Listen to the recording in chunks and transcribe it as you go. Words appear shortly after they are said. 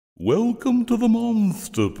Welcome to the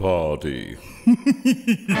Monster Party. You're at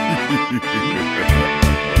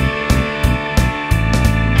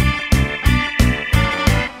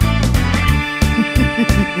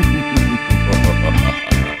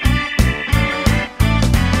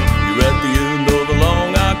the end of the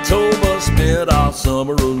long October, spent our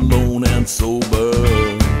summer alone and sober.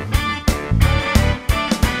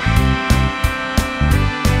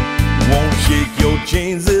 You won't shake your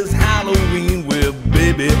chains this Halloween, well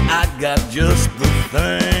baby, I got just the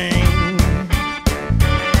thing.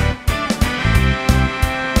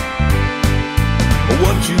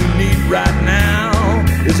 What you need right now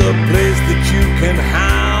is a place that you can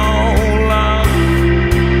howl out.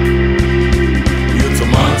 It's a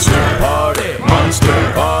monster party,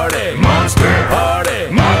 monster party, monster party,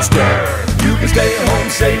 monster. You can stay home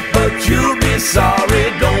safe, but you'll be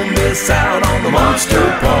sorry. Don't miss out on the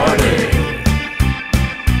monster party.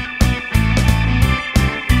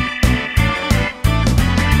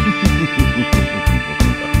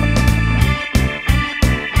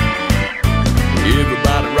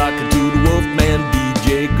 Everybody rockin' to the Wolfman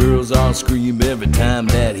DJ. Girls all scream every time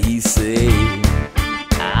that he say,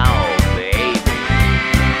 "Ow, baby."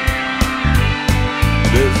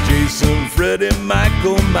 There's Jason, Freddy,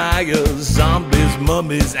 Michael Myers, zombies,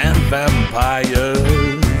 mummies, and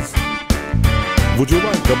vampires. Would you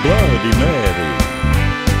like a Bloody Mary?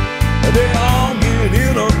 They all get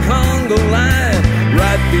in a conga line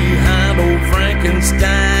right behind old Frankenstein.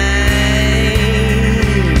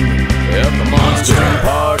 At the monster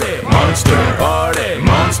party, monster party,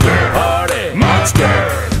 monster party, monster.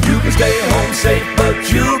 You can stay home safe, but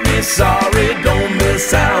you'll be sorry. Don't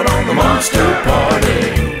miss out on the monster party.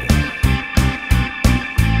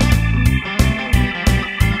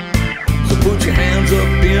 So put your hands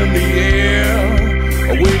up in the air,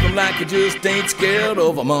 wave them like you just ain't scared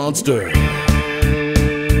of a monster.